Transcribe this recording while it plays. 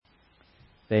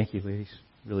Thank you, ladies.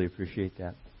 Really appreciate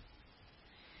that.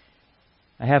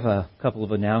 I have a couple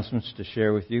of announcements to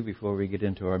share with you before we get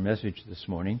into our message this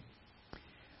morning.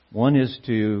 One is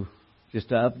to just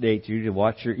to update you to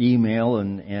watch your email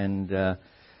and the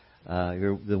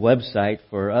website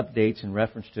for updates in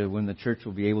reference to when the church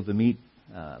will be able to meet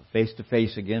face to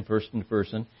face again, person to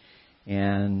person,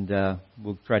 and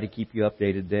we'll try to keep you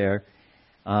updated there.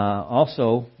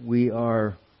 Also, we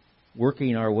are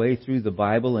working our way through the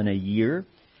Bible in a year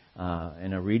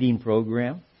in a reading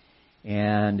program.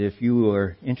 And if you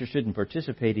are interested in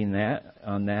participating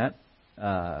on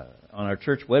our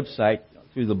church website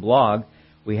through the blog,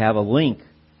 we have a link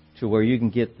to where you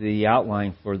can get the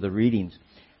outline for the readings.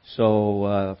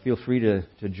 So feel free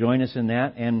to join us in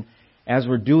that. And as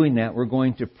we're doing that, we're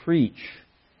going to preach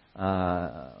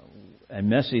a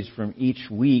message from each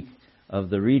week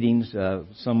of the readings,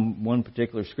 one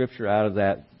particular scripture out of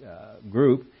that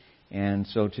group. And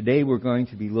so today we're going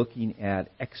to be looking at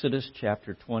Exodus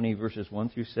chapter 20, verses 1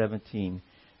 through 17,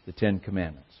 the Ten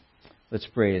Commandments. Let's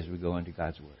pray as we go into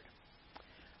God's Word.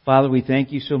 Father, we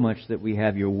thank you so much that we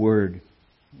have your Word.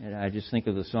 And I just think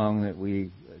of the song that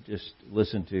we just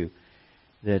listened to,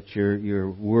 that your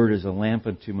Word is a lamp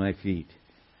unto my feet,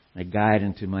 and a guide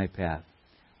unto my path.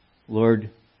 Lord,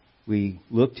 we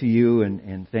look to you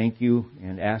and thank you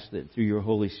and ask that through your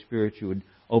Holy Spirit you would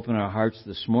open our hearts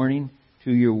this morning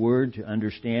to your Word, to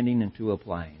understanding and to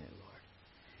applying it, Lord.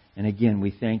 And again, we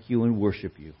thank you and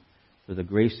worship you for the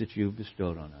grace that you've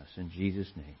bestowed on us. In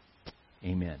Jesus' name,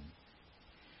 amen.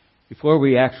 Before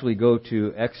we actually go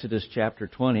to Exodus chapter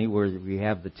 20, where we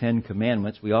have the Ten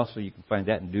Commandments, you can find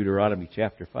that in Deuteronomy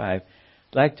chapter 5.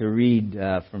 I'd like to read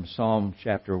from Psalm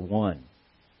chapter 1.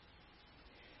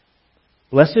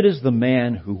 Blessed is the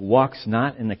man who walks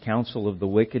not in the counsel of the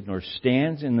wicked, nor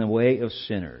stands in the way of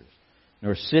sinners,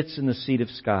 nor sits in the seat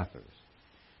of scoffers.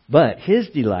 But his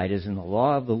delight is in the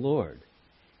law of the Lord,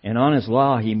 and on his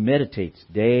law he meditates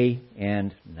day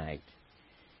and night.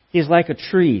 He is like a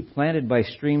tree planted by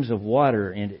streams of water,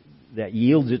 and that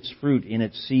yields its fruit in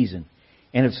its season,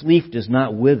 and its leaf does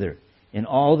not wither. In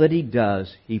all that he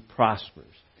does, he prospers.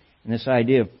 And this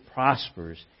idea of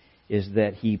prospers is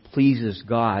that he pleases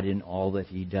God in all that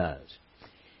he does.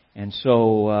 And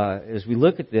so, as we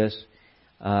look at this,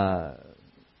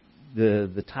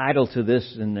 the title to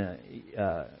this in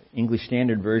the English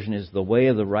Standard Version is The Way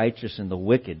of the Righteous and the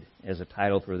Wicked, as a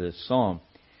title for this psalm.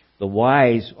 The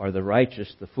wise are the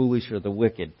righteous, the foolish are the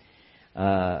wicked.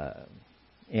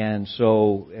 And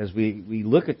so, as we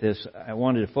look at this, I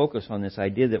wanted to focus on this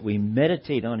idea that we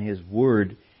meditate on His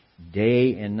Word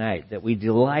day and night, that we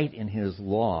delight in His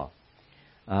law.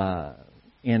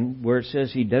 And where it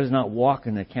says He does not walk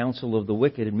in the counsel of the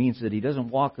wicked, it means that He doesn't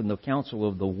walk in the counsel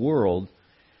of the world,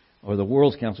 or the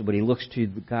world's counsel, but he looks to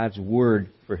God's Word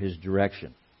for his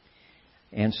direction.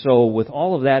 And so with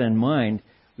all of that in mind,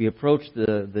 we approach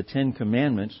the Ten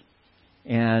Commandments,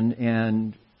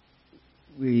 and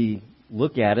we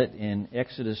look at it in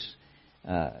Exodus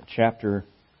chapter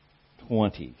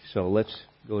 20. So let's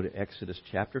go to Exodus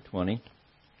chapter 20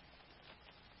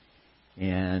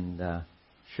 and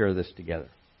share this together.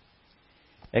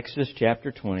 Exodus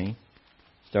chapter 20,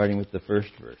 starting with the first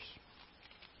verse.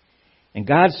 And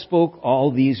God spoke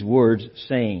all these words,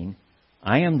 saying,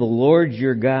 I am the Lord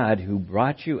your God, who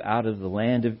brought you out of the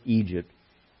land of Egypt,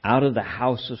 out of the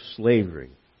house of slavery.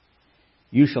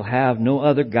 You shall have no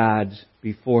other gods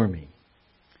before me.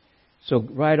 So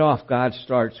right off, God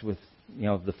starts with,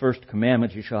 the first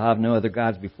commandment, you shall have no other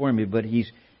gods before me. But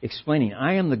He's explaining,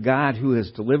 I am the God who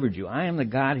has delivered you. I am the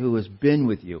God who has been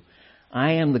with you.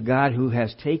 I am the God who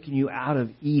has taken you out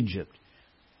of Egypt.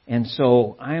 And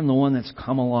so I am the one that's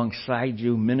come alongside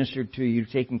you, ministered to you,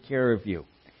 taken care of you.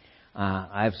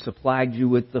 I've supplied you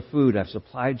with the food. I've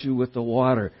supplied you with the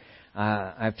water.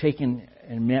 I've taken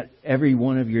and met every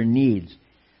one of your needs.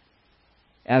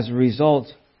 As a result,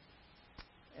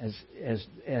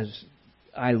 as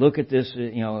I look at this,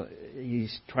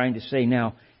 He's trying to say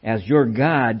now, as your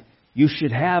God, you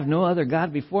should have no other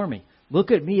God before me.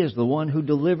 Look at me as the one who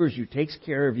delivers you, takes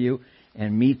care of you,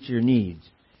 and meets your needs.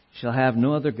 Shall have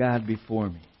no other God before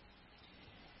me.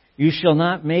 You shall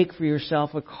not make for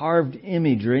yourself a carved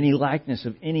image or any likeness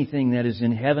of anything that is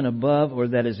in heaven above, or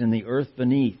that is in the earth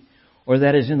beneath, or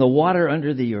that is in the water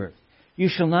under the earth. You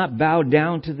shall not bow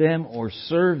down to them or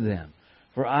serve them.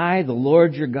 For I, the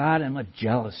Lord your God, am a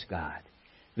jealous God,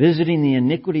 visiting the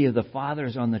iniquity of the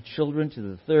fathers on the children to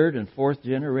the third and fourth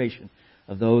generation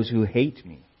of those who hate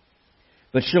me,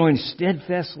 but showing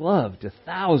steadfast love to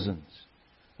thousands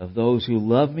of those who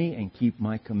love me and keep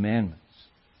my commandments.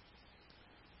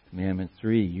 Commandment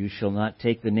 3, you shall not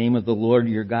take the name of the Lord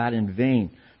your God in vain,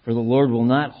 For the Lord will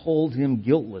not hold him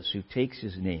guiltless who takes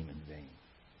his name in vain.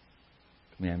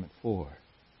 Commandment 4.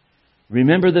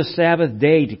 Remember the Sabbath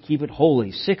day to keep it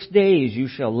holy. 6 days you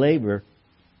shall labor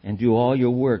and do all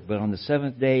your work. But on the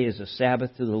seventh day is a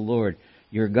Sabbath to the Lord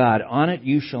your God. On it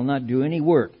you shall not do any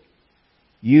work.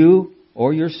 You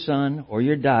or your son or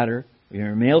your daughter, or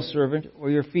your male servant or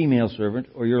your female servant,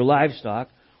 or your livestock,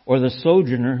 or the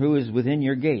sojourner who is within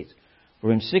your gates.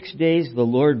 For in 6 days the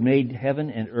Lord made heaven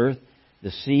and earth,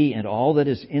 the sea, and all that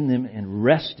is in them, and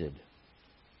rested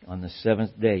on the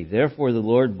seventh day. Therefore the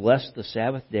Lord blessed the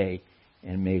Sabbath day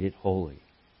and made it holy.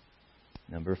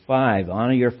 Number 5,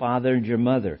 honor your father and your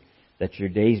mother, that your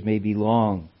days may be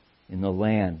long in the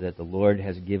land that the Lord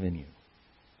has given you.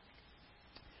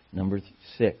 Number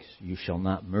 6, you shall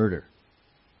not murder.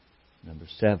 Number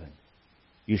 7,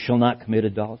 you shall not commit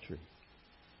adultery.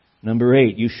 Number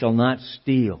 8, you shall not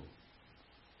steal.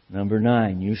 Number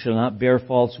 9, you shall not bear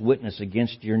false witness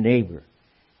against your neighbor.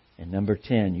 And number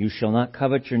 10, you shall not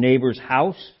covet your neighbor's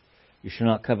house. You shall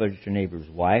not covet your neighbor's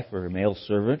wife or her male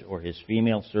servant or his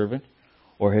female servant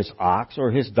or his ox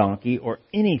or his donkey or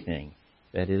anything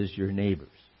that is your neighbor's.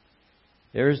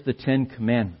 There's the 10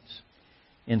 Commandments.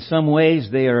 In some ways,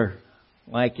 they are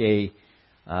like a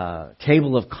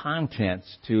table of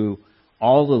contents to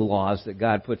all the laws that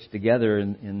God puts together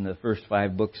in the first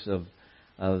 5 books of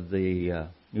the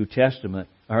New Testament,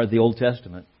 or the Old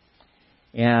Testament.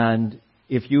 And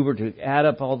if you were to add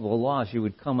up all the laws, you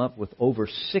would come up with over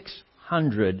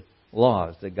 600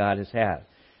 laws that God has had.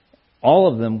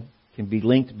 All of them can be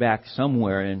linked back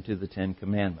somewhere into the 10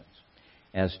 Commandments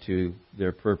as to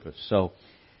their purpose. So,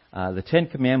 the 10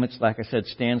 Commandments, like I said,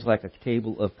 stands like a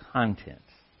table of contents.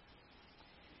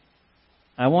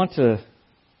 I want to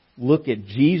look at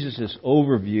Jesus'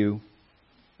 overview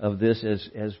of this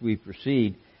as we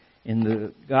proceed. In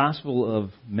the Gospel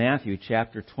of Matthew,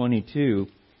 chapter 22,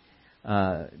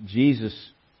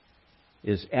 Jesus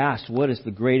is asked, what is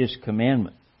the greatest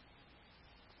commandment?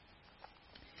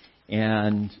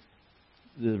 And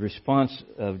the response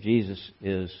of Jesus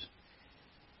is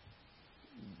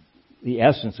the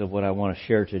essence of what I want to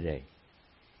share today.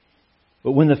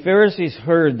 But when the Pharisees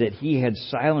heard that he had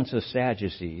silenced the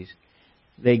Sadducees,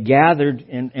 they gathered,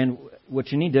 and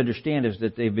what you need to understand is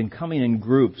that they've been coming in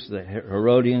groups, the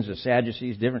Herodians, the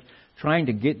Sadducees, different, trying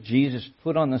to get Jesus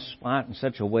put on the spot in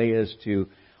such a way as to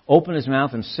open his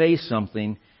mouth and say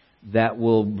something that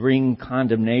will bring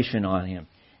condemnation on him.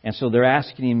 And so they're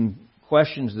asking him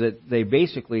questions that they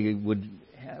basically would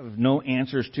have no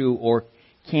answers to or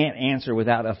can't answer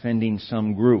without offending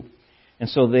some group. And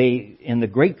so and the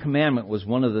Great Commandment was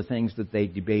one of the things that they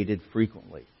debated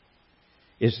frequently.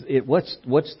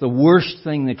 What's the worst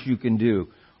thing that you can do?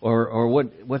 Or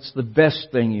what's the best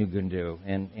thing you can do?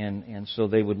 And so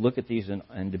they would look at these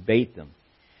and debate them.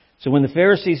 So when the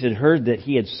Pharisees had heard that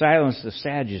he had silenced the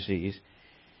Sadducees,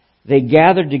 they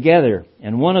gathered together,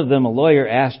 and one of them, a lawyer,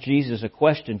 asked Jesus a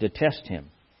question to test him.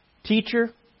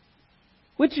 Teacher,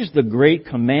 which is the great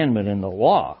commandment in the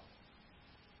law?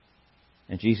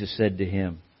 And Jesus said to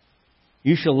him,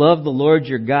 you shall love the Lord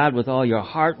your God with all your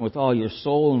heart, and with all your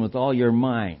soul, and with all your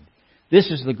mind.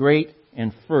 This is the great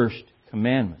and first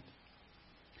commandment.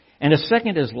 And a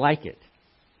second is like it.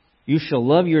 You shall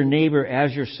love your neighbor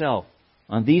as yourself.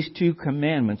 On these 2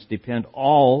 commandments depend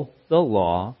all the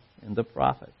law and the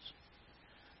prophets.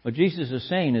 What Jesus is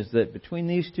saying is that between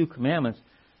these 2 commandments,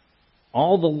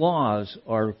 all the laws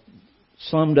are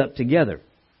summed up together.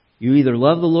 You either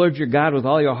love the Lord your God with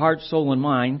all your heart, soul, and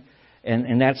mind,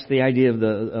 and that's the idea of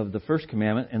the first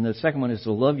commandment. And the second one is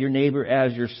to love your neighbor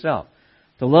as yourself.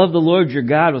 To love the Lord your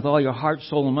God with all your heart,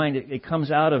 soul, and mind, it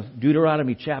comes out of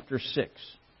Deuteronomy chapter 6.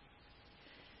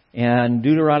 And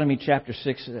Deuteronomy chapter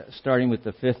 6, starting with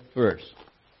the 5th verse.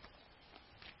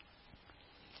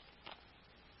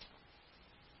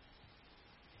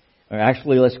 Or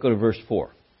actually, let's go to verse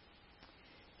 4.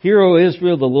 Hear, O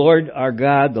Israel, the Lord our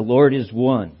God, the Lord is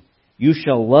one. You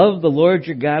shall love the Lord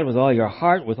your God with all your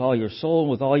heart, with all your soul, and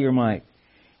with all your might.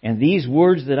 And these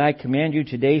words that I command you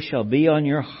today shall be on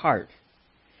your heart.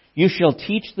 You shall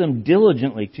teach them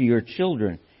diligently to your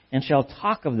children, and shall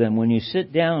talk of them when you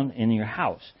sit down in your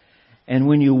house, and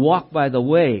when you walk by the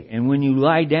way, and when you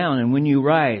lie down, and when you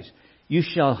rise. You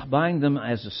shall bind them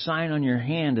as a sign on your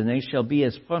hand, and they shall be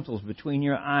as frontals between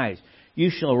your eyes.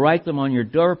 You shall write them on your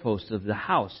doorposts of the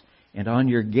house and on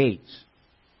your gates.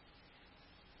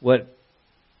 What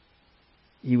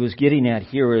he was getting at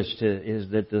here is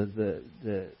that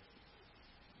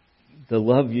the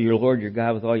love your Lord your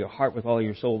God with all your heart, with all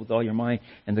your soul, with all your mind,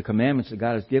 and the commandments that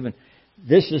God has given.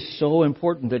 This is so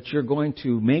important that you're going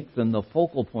to make them the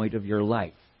focal point of your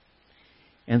life.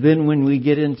 And then when we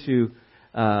get into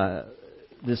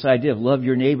this idea of love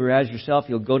your neighbor as yourself,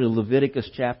 you'll go to Leviticus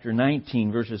chapter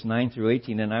 19, verses 9 through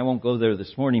 18, and I won't go there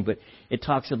this morning, but it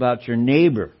talks about your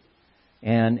neighbor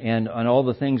and on all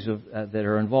the things that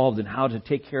are involved in how to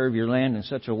take care of your land in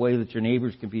such a way that your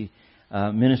neighbors can be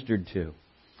ministered to.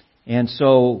 And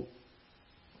so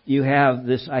you have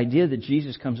this idea that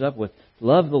Jesus comes up with: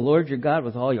 love the Lord your God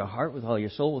with all your heart, with all your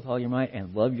soul, with all your might,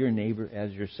 and love your neighbor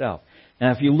as yourself.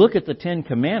 Now, if you look at the 10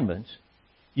 Commandments,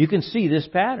 you can see this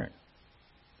pattern.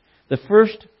 The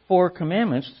first 4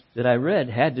 commandments that I read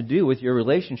had to do with your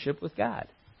relationship with God.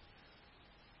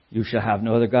 You shall have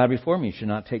no other God before me. You shall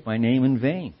not take my name in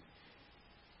vain.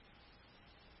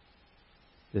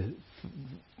 The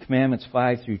commandments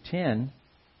 5 through 10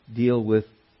 deal with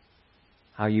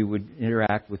how you would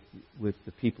interact with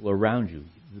the people around you,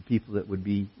 the people that would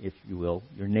be, if you will,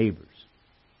 your neighbors.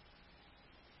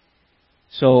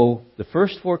 So the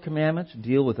first 4 commandments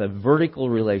deal with a vertical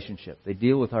relationship. They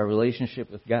deal with our relationship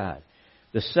with God.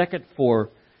 The second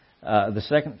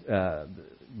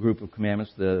group of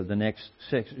commandments, the next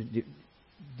 6,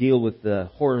 deal with the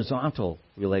horizontal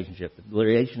relationship, the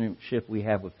relationship we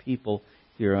have with people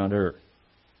here on earth.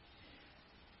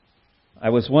 I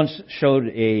was once showed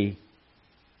a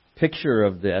picture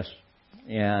of this,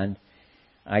 and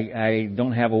I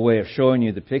don't have a way of showing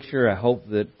you the picture. I hope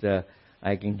that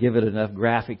I can give it enough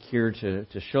graphic here to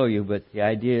show you, but the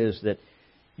idea is that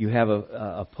you have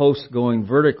a post going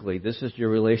vertically. This is your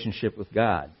relationship with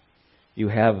God. You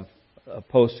have a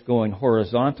post going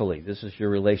horizontally. This is your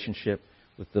relationship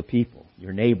with the people,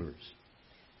 your neighbors.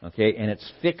 Okay, and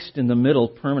it's fixed in the middle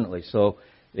permanently, so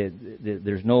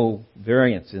there's no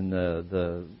variance in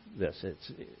this.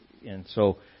 And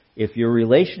so if your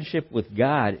relationship with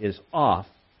God is off,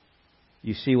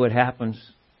 you see what happens.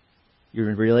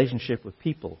 Your relationship with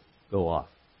people go off.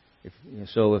 If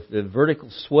the vertical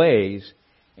sways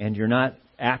and you're not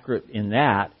accurate in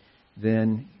that,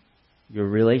 then your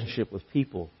relationship with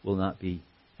people will not be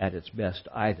at its best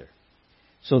either.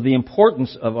 So the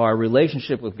importance of our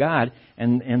relationship with God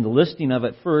and the listing of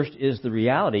it first is the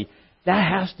reality.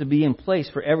 That has to be in place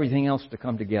for everything else to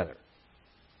come together.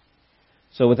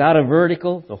 So without a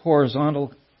vertical, the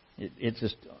horizontal,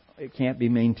 it can't be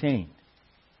maintained.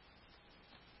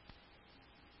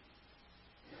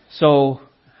 So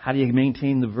how do you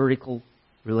maintain the vertical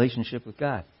relationship with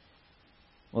God?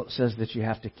 Well, it says that you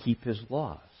have to keep His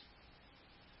laws.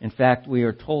 In fact, we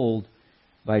are told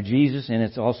by Jesus, and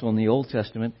it's also in the Old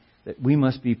Testament, that we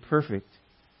must be perfect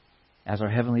as our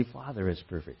Heavenly Father is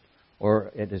perfect.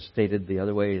 Or it is stated the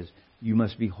other way, is you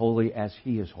must be holy as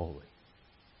He is holy.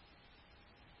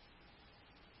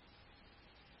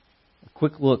 A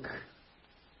quick look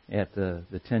at the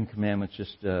 10 Commandments,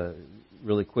 just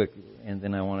really quick, and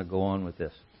then I want to go on with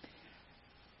this.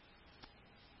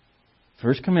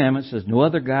 First commandment says, no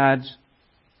other gods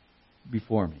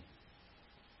before me.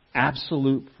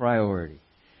 Absolute priority.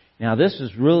 Now, this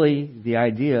is really the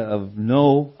idea of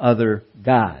no other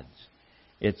gods.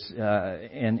 It's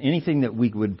and anything that we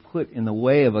would put in the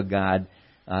way of a god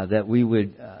that we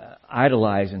would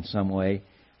idolize in some way.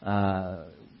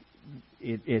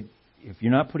 If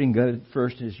you're not putting God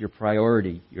first as your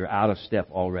priority, you're out of step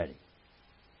already.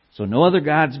 So no other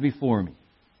gods before me.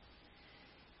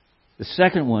 The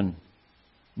second one,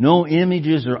 no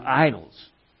images or idols.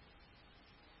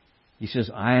 He says,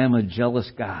 I am a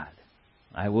jealous God.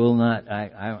 I'm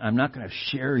not going to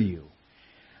share you.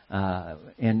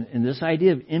 And this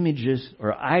idea of images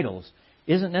or idols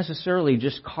isn't necessarily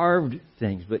just carved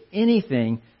things, but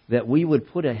anything that we would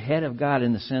put ahead of God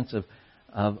in the sense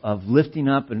of lifting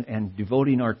up and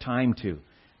devoting our time to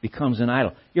becomes an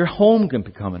idol. Your home can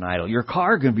become an idol. Your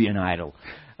car can be an idol.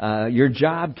 Your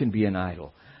job can be an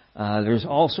idol. There's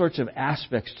all sorts of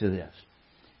aspects to this.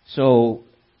 So,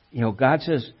 God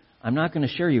says, I'm not going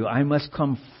to share you. I must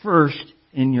come first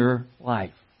in your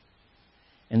life.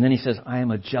 And then He says, I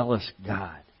am a jealous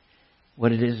God.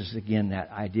 What it is again, that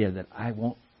idea that I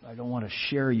don't want to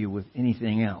share you with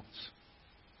anything else.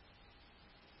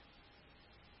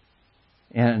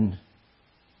 And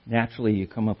naturally, you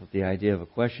come up with the idea of a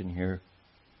question here.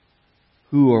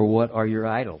 Who or what are your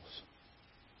idols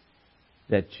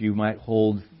that you might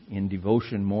hold in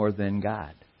devotion more than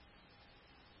God?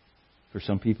 For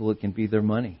some people, it can be their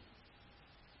money.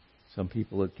 Some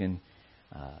people, it can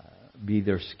be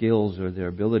their skills or their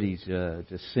abilities to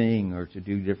sing or to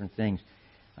do different things.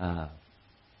 An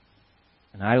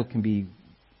idol can be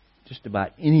just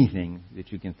about anything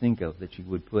that you can think of that you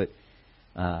would put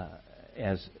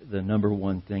as the number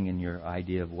one thing in your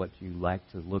idea of what you like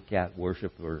to look at,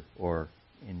 worship, or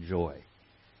enjoy.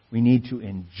 We need to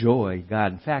enjoy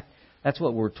God. In fact, that's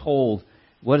what we're told.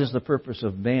 What is the purpose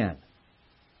of man?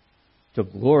 to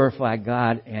glorify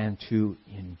God and to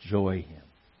enjoy Him.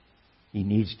 He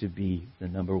needs to be the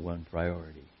number one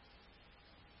priority.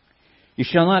 You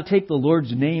shall not take the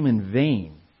Lord's name in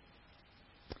vain.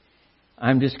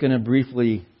 I'm just going to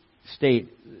briefly state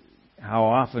how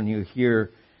often you hear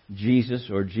Jesus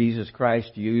or Jesus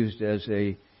Christ used as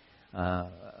a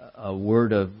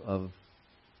word of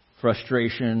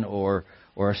frustration or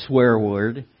a swear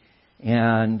word.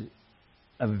 And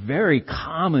a very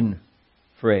common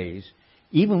phrase,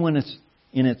 even when it's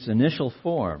in its initial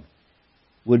form,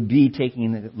 would be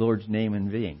taking the Lord's name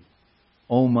in vain.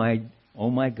 Oh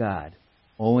my God,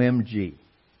 OMG.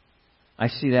 I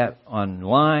see that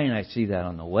online, I see that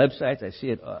on the websites, I see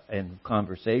it in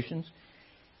conversations.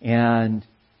 And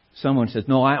someone says,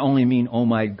 no, I only mean oh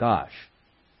my gosh.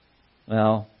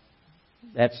 Well,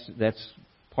 that's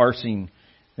parsing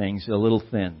things a little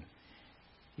thin.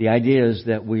 The idea is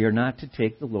that we are not to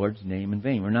take the Lord's name in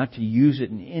vain. We're not to use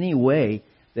it in any way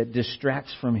that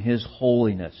distracts from His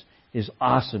holiness, His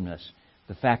awesomeness,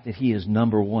 the fact that He is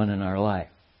number one in our life.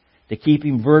 To keep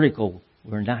Him vertical,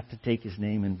 we're not to take His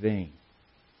name in vain.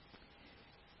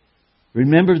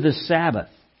 Remember the Sabbath.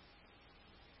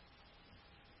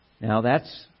 Now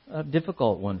that's a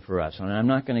difficult one for us. And I'm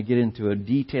not going to get into a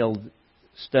detailed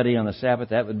study on the Sabbath.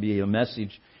 That would be a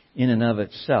message in and of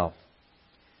itself.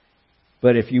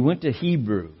 But if you went to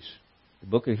Hebrews, the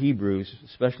book of Hebrews,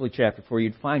 especially chapter 4,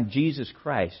 you'd find Jesus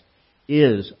Christ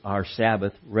is our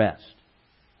Sabbath rest.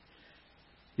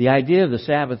 The idea of the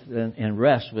Sabbath and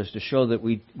rest was to show that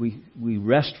we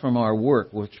rest from our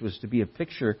work, which was to be a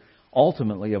picture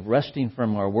ultimately of resting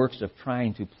from our works of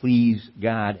trying to please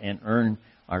God and earn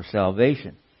our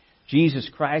salvation. Jesus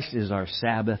Christ is our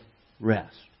Sabbath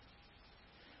rest.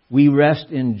 We rest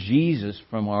in Jesus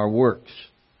from our works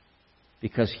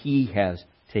because He has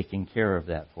taken care of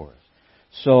that for us.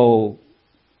 So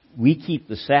we keep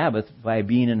the Sabbath by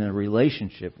being in a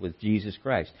relationship with Jesus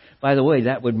Christ. By the way,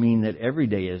 that would mean that every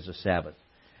day is a Sabbath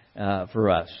for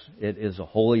us. It is a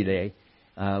holy day.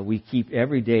 We keep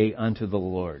every day unto the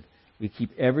Lord. We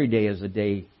keep every day as a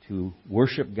day to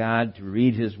worship God, to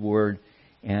read His Word,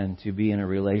 and to be in a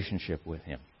relationship with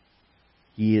Him.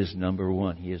 He is number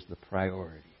one. He is the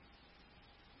priority.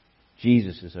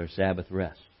 Jesus is our Sabbath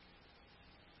rest.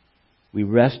 We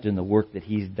rest in the work that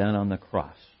He's done on the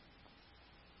cross.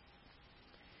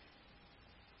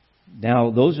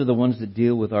 Now, those are the ones that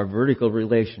deal with our vertical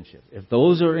relationship. If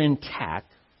those are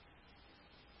intact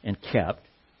and kept,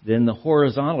 then the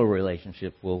horizontal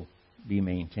relationship will be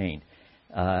maintained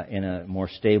in a more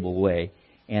stable way.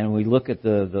 And we look at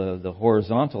the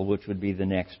horizontal, which would be the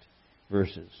next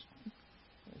verses.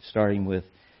 Starting with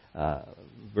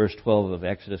verse 12 of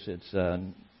Exodus, it's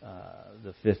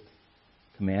the fifth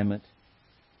commandment.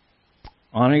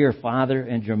 Honor your father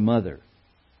and your mother.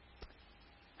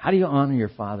 How do you honor your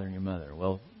father and your mother?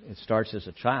 Well, it starts as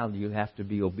a child. You have to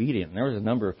be obedient. And there was a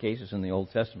number of cases in the Old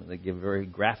Testament that give very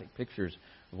graphic pictures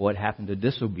of what happened to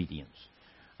disobedience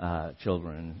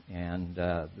children. And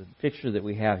the picture that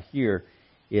we have here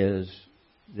is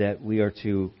that we are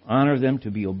to honor them,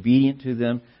 to be obedient to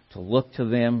them, to look to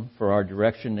them for our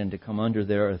direction, and to come under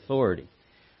their authority.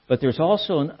 But there's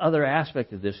also another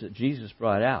aspect of this that Jesus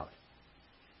brought out.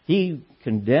 He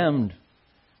condemned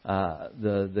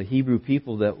the Hebrew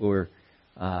people that were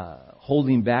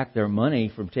holding back their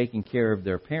money from taking care of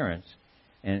their parents,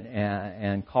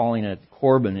 and calling it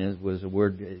korban was a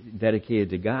word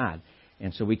dedicated to God.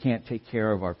 And so we can't take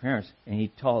care of our parents. And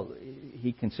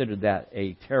he considered that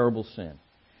a terrible sin.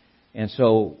 And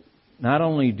so not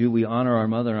only do we honor our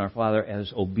mother and our father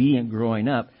as obedient growing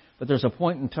up, but there's a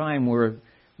point in time where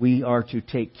we are to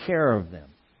take care of them,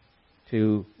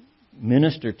 to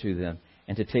minister to them,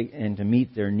 and to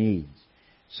meet their needs.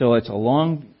 So it's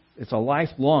a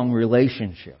lifelong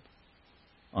relationship,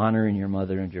 honoring your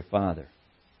mother and your father.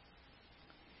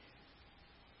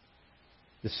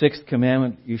 The sixth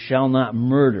commandment, you shall not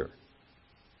murder.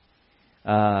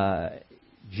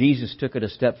 Jesus took it a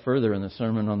step further in the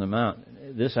Sermon on the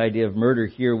Mount. This idea of murder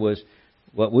here was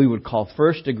what we would call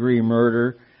first-degree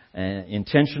murder,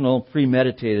 intentional,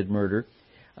 premeditated murder.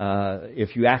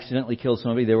 If you accidentally killed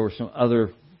somebody, there were some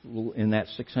other, in that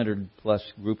 600-plus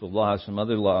group of laws, some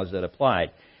other laws that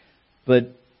applied.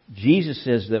 But Jesus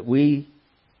says that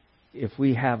if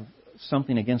we have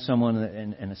something against someone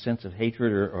in a sense of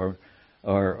hatred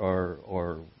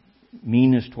or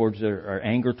meanness towards or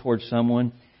anger towards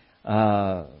someone,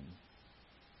 that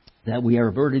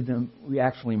we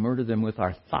actually murder them with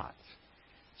our thoughts.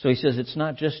 So he says it's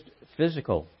not just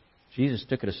physical. Jesus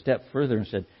took it a step further and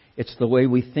said it's the way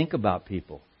we think about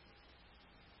people.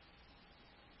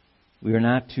 We are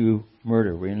not to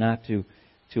murder. We are not to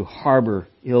to harbor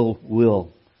ill will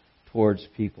towards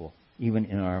people, even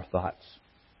in our thoughts.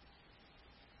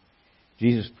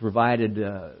 Jesus provided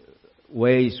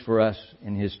ways for us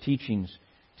in His teachings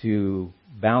to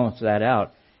balance that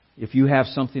out. If you have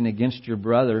something against your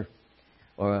brother,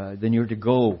 then you're to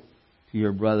go to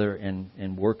your brother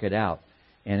and work it out.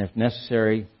 And if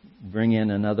necessary, bring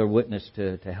in another witness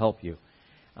to help you.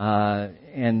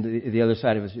 And the other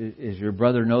side of it is your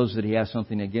brother knows that he has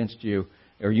something against you,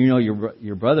 or you know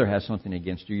your brother has something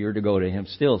against you, you're to go to him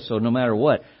still. So no matter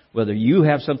what, whether you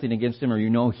have something against him or you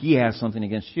know he has something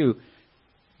against you,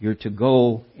 you're to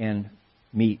go and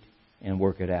meet and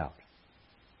work it out.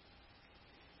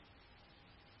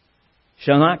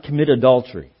 Shall not commit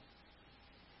adultery.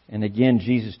 And again,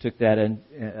 Jesus took that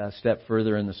a step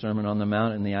further in the Sermon on the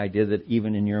Mount, and the idea that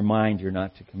even in your mind you're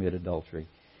not to commit adultery.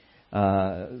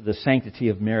 The sanctity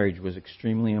of marriage was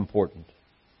extremely important,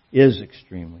 is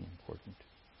extremely important.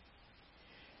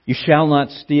 You shall not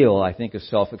steal, I think, is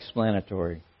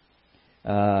self-explanatory.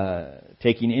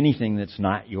 Taking anything that's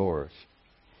not yours.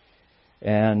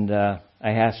 And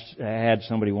I had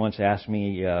somebody once ask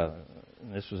me,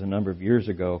 this was a number of years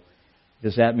ago,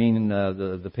 does that mean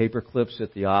the paper clips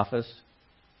at the office?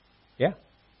 Yeah.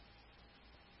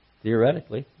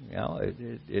 Theoretically,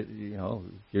 if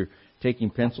you're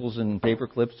taking pencils and paper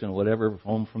clips and whatever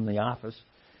home from the office,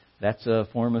 that's a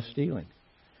form of stealing.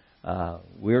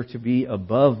 We're to be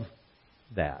above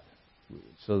that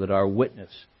so that our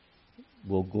witness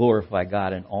will glorify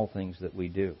God in all things that we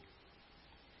do.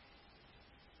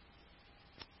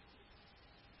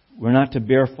 We're not to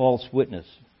bear false witness.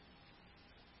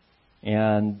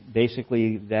 And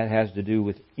basically that has to do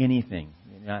with anything.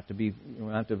 Not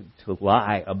to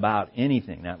lie about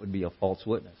anything. That would be a false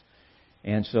witness.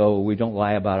 And so we don't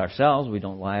lie about ourselves. We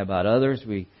don't lie about others.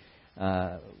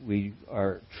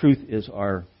 Our truth is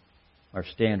our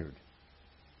standard.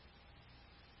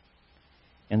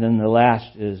 And then the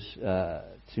last is to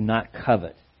not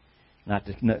covet. Not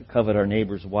to covet our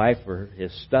neighbor's wife or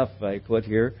his stuff, I put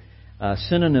here.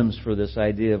 Synonyms for this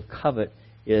idea of covet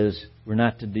is we're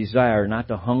not to desire, not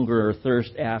to hunger or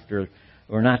thirst after.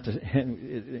 We're not to,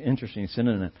 interesting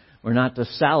synonym, we're not to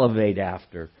salivate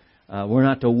after. We're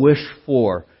not to wish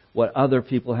for what other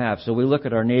people have. So we look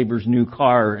at our neighbor's new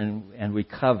car and we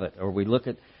covet. Or we look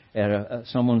at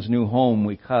someone's new home,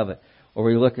 we covet. Or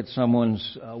we look at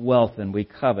someone's wealth and we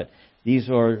covet. These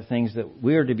are things that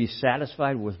we are to be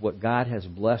satisfied with what God has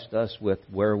blessed us with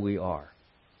where we are.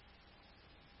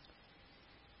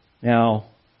 Now,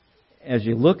 as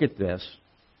you look at this,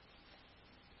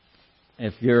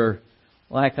 if you're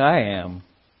like I am,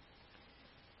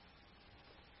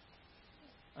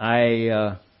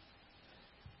 I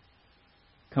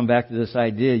come back to this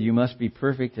idea, you must be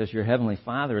perfect as your Heavenly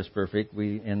Father is perfect.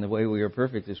 And the way we are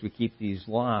perfect is we keep these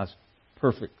laws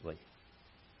perfectly.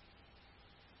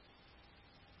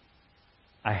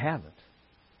 I haven't.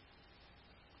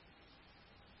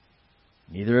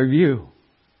 Neither have you.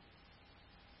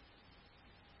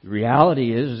 The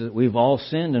reality is that we've all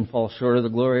sinned and fall short of the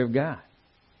glory of God.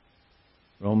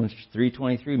 Romans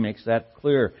 3:23 makes that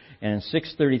clear. And in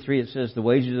 6:33 it says the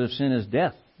wages of sin is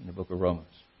death in the book of Romans.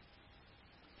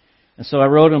 And so I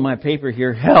wrote on my paper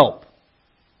here, help.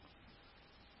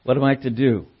 What am I to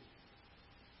do?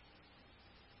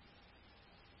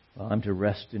 Well, I'm to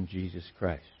rest in Jesus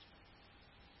Christ.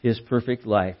 His perfect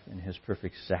life and His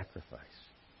perfect sacrifice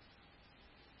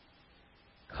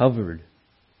covered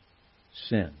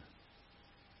sin.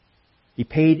 He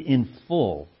paid in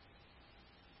full.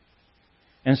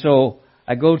 And so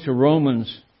I go to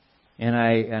Romans and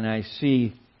I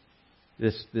see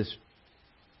this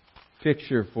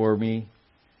picture for me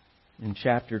in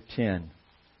chapter 10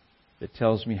 that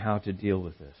tells me how to deal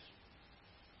with this.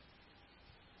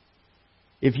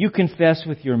 If you confess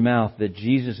with your mouth that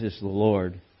Jesus is the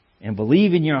Lord and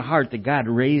believe in your heart that God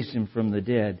raised Him from the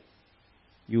dead,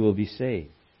 you will be saved.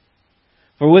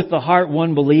 For with the heart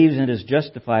one believes and is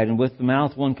justified, and with the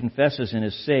mouth one confesses and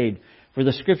is saved. For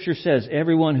the Scripture says,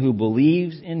 everyone who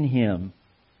believes in Him,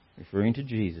 referring to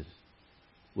Jesus,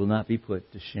 will not be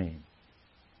put to shame.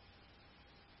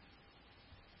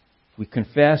 If we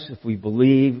confess, if we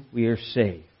believe, we are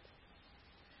saved.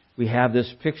 We have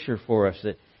this picture for us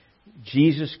that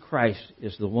Jesus Christ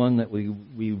is the one that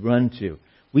we run to.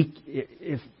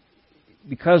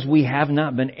 Because we have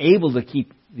not been able to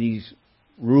keep these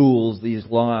rules, these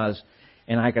laws,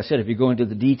 and like I said, if you go into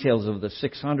the details of the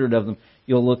 600 of them,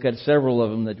 you'll look at several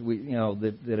of them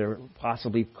that are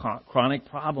possibly chronic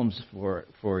problems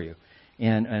for you.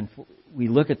 And we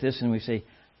look at this and we say,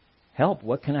 help,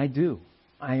 what can I do?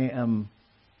 I am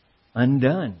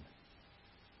undone.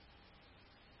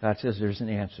 God says there's an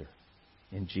answer.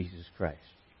 in Jesus Christ.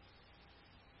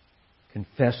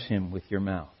 Confess Him with your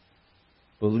mouth.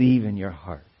 Believe in your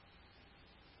heart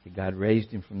that God raised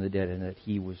Him from the dead and that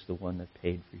He was the one that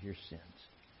paid for your sins.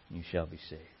 And you shall be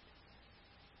saved.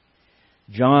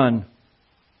 John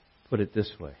put it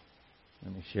this way.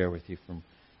 Let me share with you from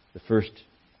the first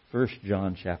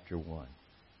John chapter 1.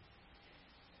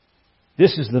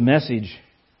 This is the message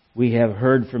we have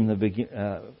heard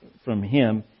from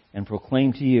Him and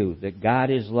proclaim to you, that God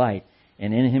is light,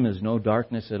 and in Him is no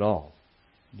darkness at all.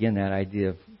 Again, that idea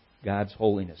of God's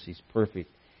holiness. He's perfect.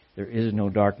 There is no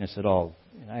darkness at all,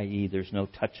 i.e., there's no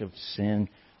touch of sin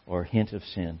or hint of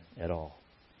sin at all.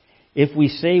 If we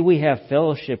say we have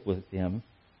fellowship with Him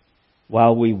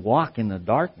while we walk in the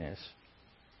darkness,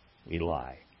 we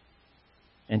lie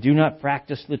and do not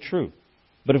practice the truth.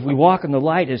 But if we walk in the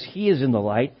light as He is in the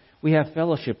light, we have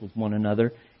fellowship with one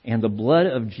another, and the blood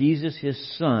of Jesus,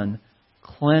 His Son,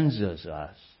 cleanses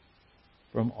us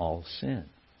from all sin.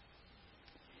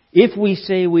 If we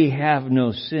say we have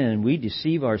no sin, we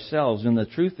deceive ourselves, and the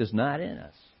truth is not in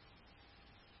us.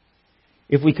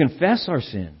 If we confess our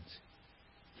sins,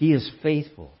 He is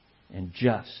faithful and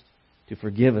just to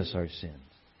forgive us our sins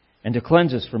and to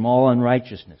cleanse us from all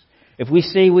unrighteousness. If we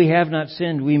say we have not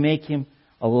sinned, we make Him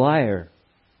a liar,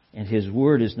 and His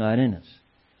word is not in us.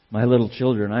 My little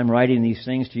children, I'm writing these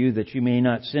things to you that you may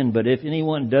not sin. But if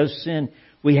anyone does sin,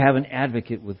 we have an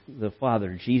advocate with the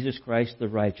Father, Jesus Christ the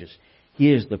righteous.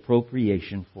 He is the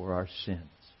propitiation for our sins.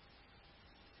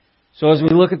 So as we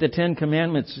look at the Ten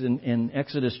Commandments in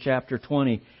Exodus chapter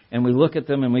 20, and we look at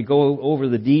them and we go over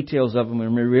the details of them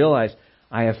and we realize,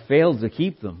 I have failed to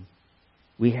keep them,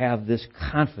 we have this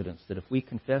confidence that if we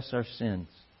confess our sins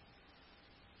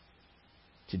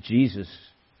to Jesus,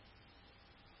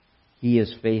 He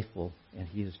is faithful and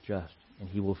He is just, and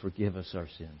He will forgive us our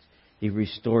sins. He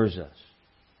restores us.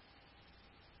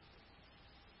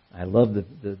 I love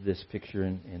this picture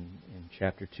in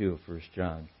chapter 2 of 1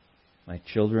 John. My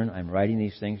children, I'm writing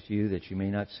these things to you that you may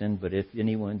not sin, but if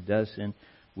anyone does sin,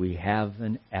 we have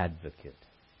an advocate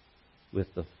with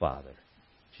the Father,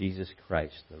 Jesus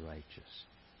Christ the righteous.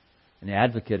 An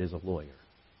advocate is a lawyer.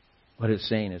 What it's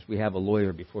saying is we have a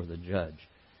lawyer before the judge,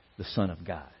 the Son of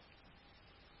God.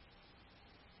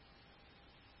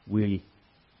 We,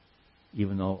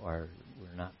 even though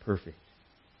we're not perfect,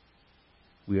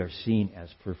 we are seen as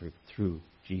perfect through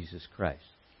Jesus Christ.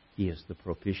 He is the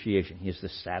propitiation. He is the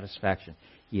satisfaction.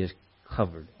 He has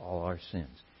covered all our sins.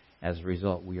 As a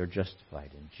result, we are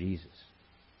justified in Jesus.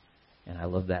 And I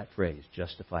love that phrase,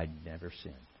 justified, never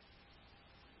sinned.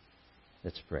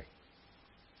 Let's pray.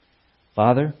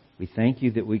 Father, we thank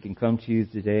You that we can come to You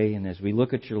today, and as we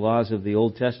look at Your laws of the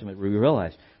Old Testament, we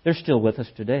realize they're still with us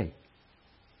today.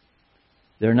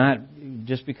 They're not,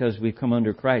 just because we've come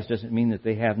under Christ doesn't mean that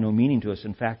they have no meaning to us.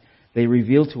 In fact, they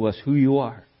reveal to us who You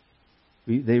are.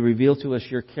 They reveal to us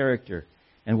Your character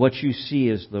and what You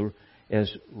see as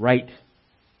right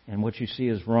and what You see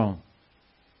as wrong.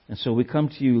 And so we come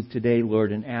to You today,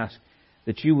 Lord, and ask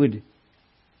that You would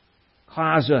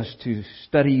cause us to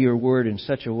study Your Word in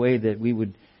such a way that we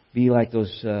would be like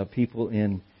those people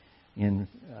in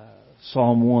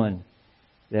Psalm 1.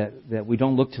 That we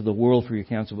don't look to the world for Your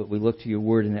counsel, but we look to Your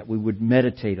Word, and that we would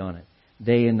meditate on it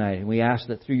day and night. And we ask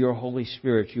that through Your Holy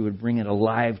Spirit You would bring it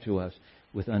alive to us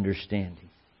with understanding.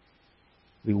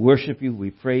 We worship You,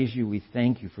 we praise You, we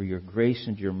thank You for Your grace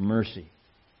and Your mercy.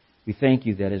 We thank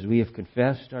You that as we have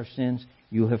confessed our sins,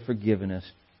 You have forgiven us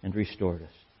and restored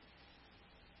us.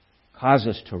 Cause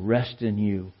us to rest in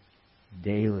You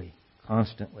daily,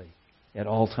 constantly, at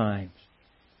all times.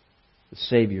 The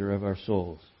Savior of our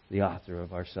souls, the author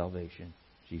of our salvation,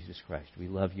 Jesus Christ. We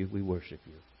love You, we worship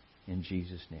You. In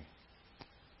Jesus' name,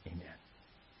 amen.